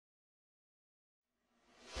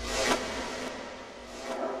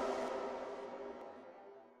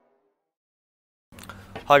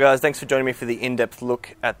Hi guys, thanks for joining me for the in-depth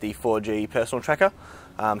look at the 4G personal tracker.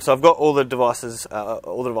 So I've got all the devices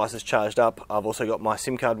charged up. I've also got my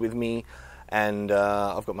SIM card with me, and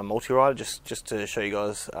I've got my multi-rider just to show you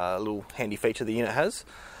guys a little handy feature the unit has.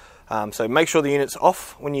 So make sure the unit's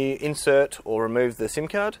off when you insert or remove the SIM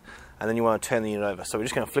card, and then you want to turn the unit over. So we're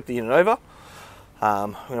just going to flip the unit over.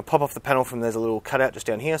 I'm going to pop off the panel from there's a little cutout just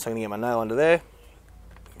down here, so I'm going to get my nail under there,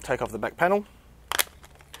 take off the back panel.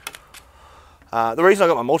 The reason I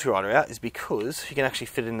got my multi-rider out is because you can actually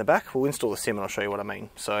fit it in the back. We'll install the SIM and I'll show you what I mean.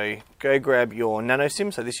 So go grab your nano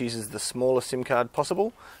SIM. So this uses the smallest SIM card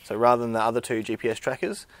possible. So rather than the other two GPS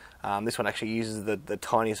trackers, this one actually uses the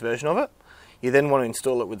tiniest version of it. You then want to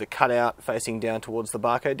install it with the cutout facing down towards the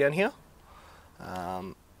barcode down here.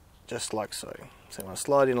 Just like so. So you want to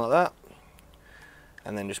slide in like that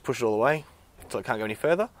and then just push it all the way so it can't go any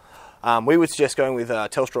further. We would suggest going with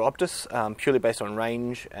Telstra Optus, purely based on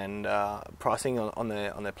range and pricing on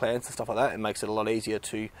their plans and stuff like that. It makes it a lot easier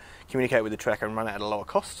to communicate with the tracker and run it at a lower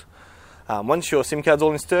cost. Once your SIM card's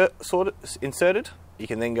all inserted, you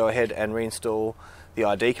can then go ahead and reinstall the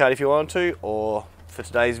ID card if you want to, or for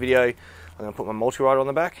today's video, I'm going to put my multi-rider on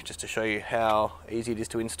the back just to show you how easy it is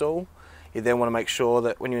to install. You then want to make sure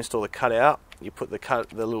that when you install the cutout, you put the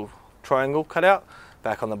little triangle cutout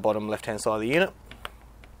back on the bottom left-hand side of the unit.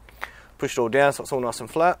 Push it all down so it's all nice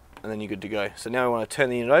and flat, and then you're good to go. So now we want to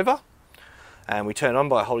turn the unit over, and we turn it on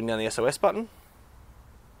by holding down the SOS button.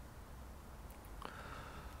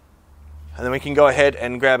 And then we can go ahead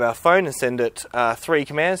and grab our phone and send it 3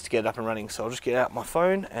 commands to get it up and running. So I'll just get out my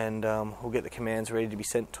phone and we'll get the commands ready to be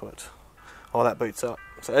sent to it while that boots up.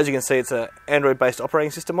 So as you can see, it's an Android-based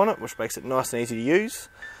operating system on it, which makes it nice and easy to use.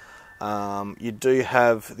 You do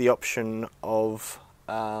have the option of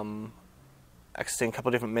accessing a couple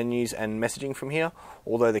of different menus and messaging from here,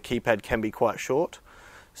 although the keypad can be quite short,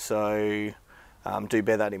 so do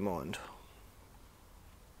bear that in mind.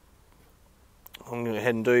 What I'm going to go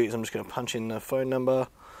ahead and do is I'm just going to punch in the phone number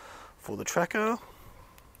for the tracker.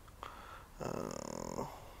 And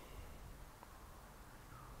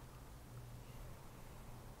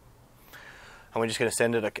we're just going to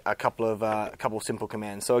send it a couple of simple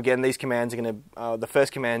commands. So again, these commands are going to, the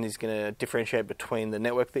first command is going to differentiate between the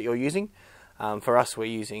network that you're using. For us, we're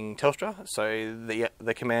using Telstra, so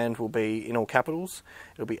the command will be in all capitals.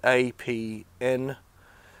 It'll be APN,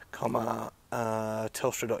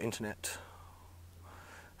 Telstra.internet.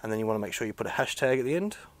 And then you want to make sure you put a hashtag at the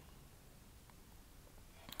end.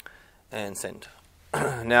 And send.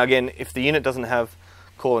 Now again, if the unit doesn't have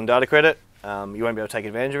call and data credit, you won't be able to take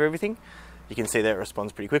advantage of everything. You can see that it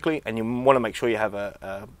responds pretty quickly, and you want to make sure you have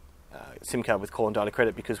a SIM card with call and data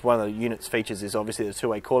credit, because one of the unit's features is obviously the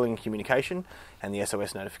two-way calling communication and the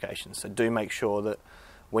SOS notifications. So do make sure that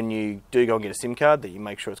when you do go and get a SIM card that you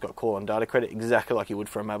make sure it's got call and data credit exactly like you would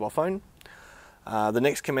for a mobile phone. The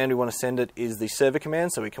next command we want to send it is the server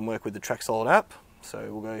command, so we can work with the TrackSolid app. So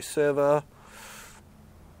we'll go server,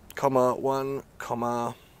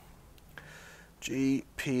 _1,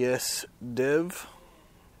 GPS dev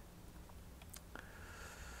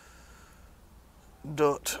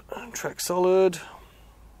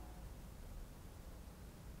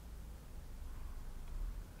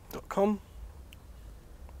 .tracksolid.com,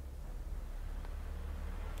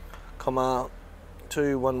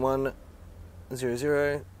 21100,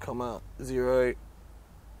 0,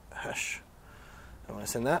 hash. I want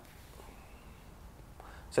to send that.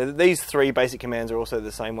 So these 3 basic commands are also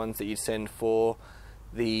the same ones that you'd send for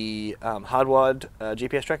the hardwired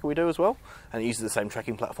GPS tracker we do as well, and it uses the same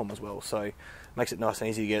tracking platform as well, so it makes it nice and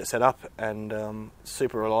easy to get it set up, and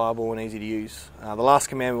super reliable and easy to use. The last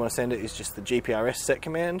command we want to send it is just the GPRS set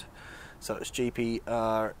command, so it's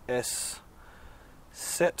GPRS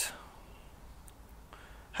set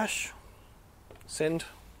hash, send.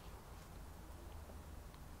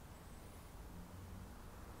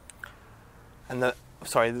 And that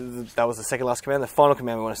was the second last command. The final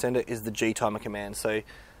command we want to send it is the G-timer command. So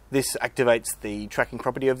this activates the tracking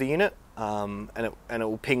property of the unit, and it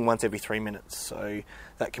will ping once every 3 minutes. So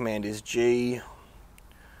that command is G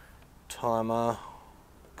timer,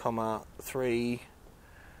 3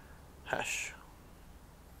 hash,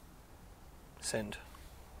 send.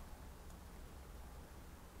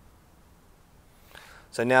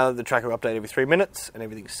 So now the tracker will update every 3 minutes and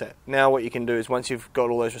everything's set. Now what you can do is, once you've got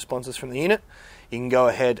all those responses from the unit, you can go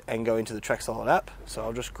ahead and go into the TrackSolid app. So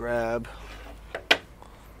I'll just I'll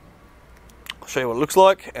show you what it looks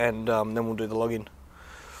like, and then we'll do the login.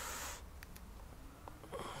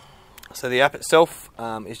 So the app itself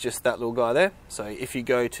is just that little guy there. So if you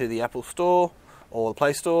go to the Apple Store or the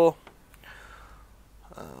Play Store,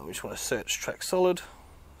 we just want to search TrackSolid,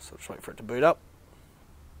 so just wait for it to boot up.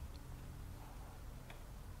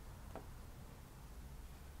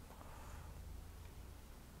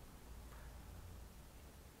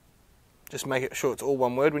 Just make it sure it's all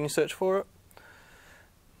one word when you search for it.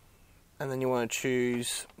 And then you want to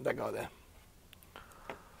choose that guy there.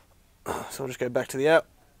 So I'll just go back to the app.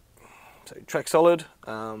 So Track Solid.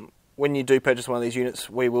 When you do purchase one of these units,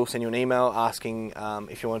 we will send you an email asking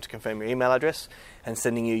if you want to confirm your email address and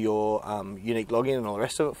sending you your unique login and all the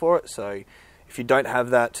rest of it for it. So if you don't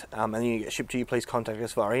have that and then you get shipped to you, please contact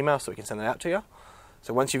us via email so we can send that out to you.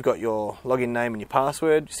 So once you've got your login name and your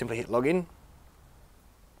password, you simply hit login.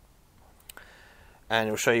 And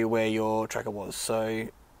it'll show you where your tracker was. So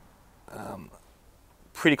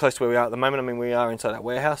pretty close to where we are at the moment. I mean, we are inside our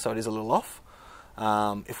warehouse, so it is a little off.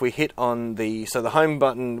 If we hit on the home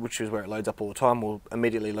button, which is where it loads up all the time, will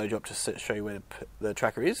immediately load you up to show you where the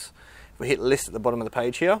tracker is. If we hit list at the bottom of the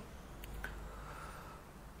page here,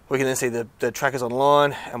 we can then see the trackers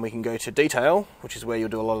online, and we can go to detail, which is where you'll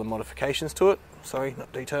do a lot of the modifications to it. Sorry,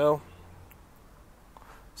 not detail.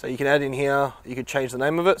 So you can add in here, you could change the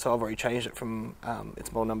name of it, so I've already changed it from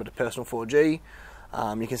its model number to personal 4G.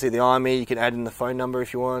 You can see the IMEI, you can add in the phone number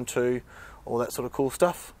if you want to, all that sort of cool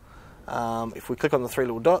stuff. If we click on the three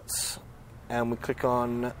little dots and we click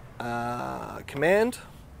on command,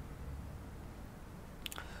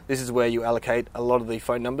 this is where you allocate a lot of the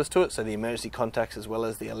phone numbers to it, so the emergency contacts as well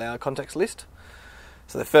as the allowed contacts list.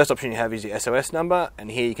 So the first option you have is your SOS number, and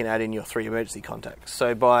here you can add in your 3 emergency contacts.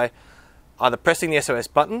 So by either pressing the SOS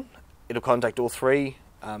button, it'll contact all 3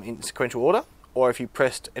 in sequential order, or if you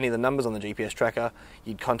pressed any of the numbers on the GPS tracker,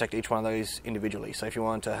 you'd contact each one of those individually. So if you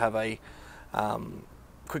wanted to have a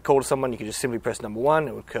quick call to someone, you could just simply press number 1,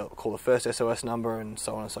 it would call the first SOS number, and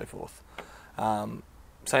so on and so forth.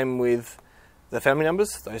 Same with the family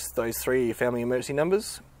numbers, those 3 family emergency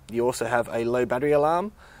numbers. You also have a low battery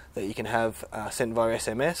alarm that you can have sent via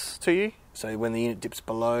SMS to you. So when the unit dips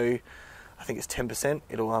below, I think it's 10%,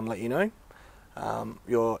 it'll let you know.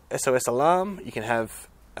 Your SOS alarm, you can have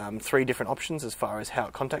 3 different options as far as how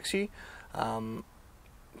it contacts you.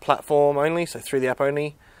 Platform only, so through the app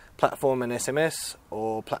only, platform and SMS,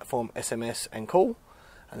 or platform, SMS and call,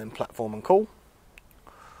 and then platform and call.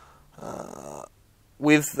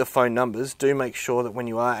 With the phone numbers, do make sure that when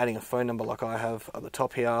you are adding a phone number like I have at the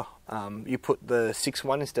top here, you put the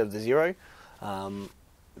 61 instead of the 0.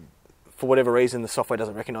 For whatever reason, the software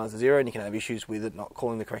doesn't recognise the 0, and you can have issues with it not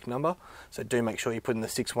calling the correct number. So do make sure you put in the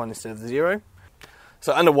 61 instead of the 0.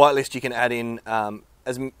 So under whitelist, you can add in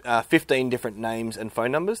 15 different names and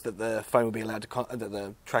phone numbers that the phone would be allowed to that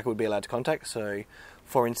the tracker would be allowed to contact. So,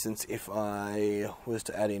 for instance, if I was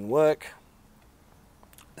to add in work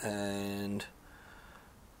and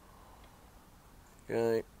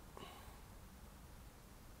go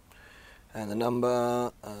and the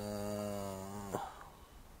number.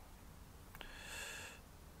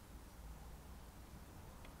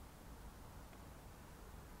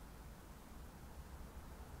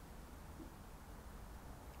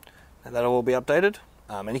 And that'll all be updated,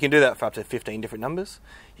 and you can do that for up to 15 different numbers.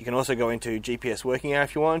 You can also go into GPS working hour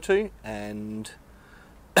if you wanted to, and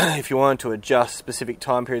if you wanted to adjust specific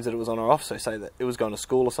time periods that it was on or off, so say that it was going to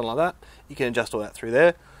school or something like that, you can adjust all that through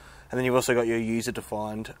there. And then you've also got your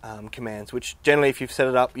user-defined commands, which generally if you've set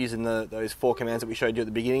it up using those 4 commands that we showed you at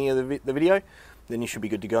the beginning of the video, then you should be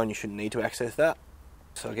good to go and you shouldn't need to access that.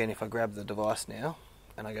 So again, if I grab the device now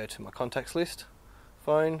and I go to my contacts list,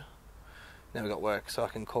 phone, now we've got work, so I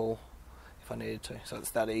can call if I needed to. So it's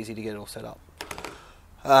that easy to get it all set up.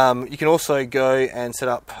 You can also go and set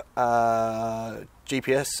up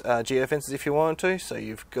GPS geofences if you want to. So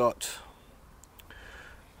you've got,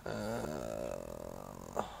 where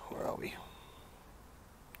are we?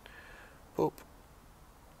 Boop.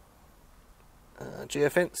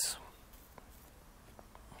 Geofence.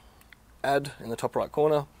 Add in the top right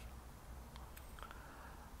corner.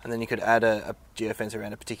 And then you could add a geofence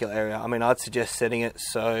around a particular area. I mean, I'd suggest setting it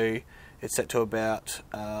so it's set to about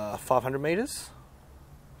 500 metres.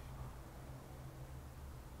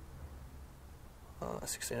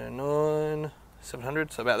 1609,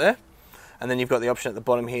 700, so about there. And then you've got the option at the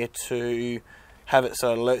bottom here to have it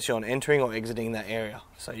so it alerts you on entering or exiting that area.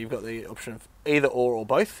 So you've got the option of either or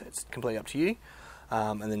both. It's completely up to you.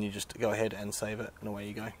 And then you just go ahead and save it, and away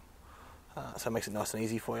you go. So it makes it nice and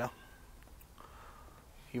easy for you.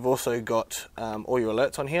 You've also got all your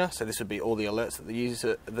alerts on here, so this would be all the alerts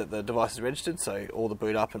that the device is registered, so all the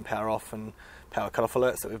boot up and power off and power cut off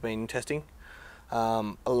alerts that we've been testing.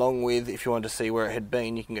 Along with, if you want to see where it had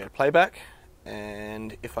been, you can go to playback,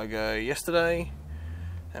 and if I go yesterday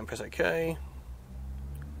and press OK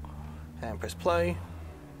and press play,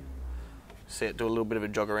 see it do a little bit of a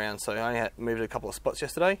jog around. So I only moved it a couple of spots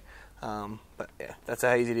yesterday, but yeah, that's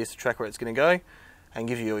how easy it is to track where it's going to go, and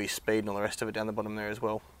gives you all your speed and all the rest of it down the bottom there as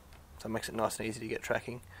well. So it makes it nice and easy to get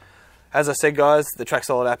tracking. As I said, guys, the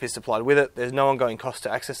TrackSolid app is supplied with it. There's no ongoing cost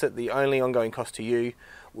to access it. The only ongoing cost to you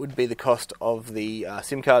would be the cost of the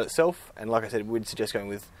SIM card itself. And like I said, we'd suggest going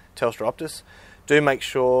with Telstra Optus. Do make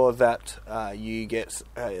sure that you get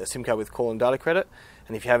a SIM card with call and data credit.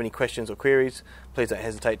 And if you have any questions or queries, please don't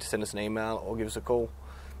hesitate to send us an email or give us a call.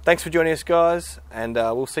 Thanks for joining us, guys, and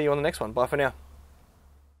we'll see you on the next one. Bye for now.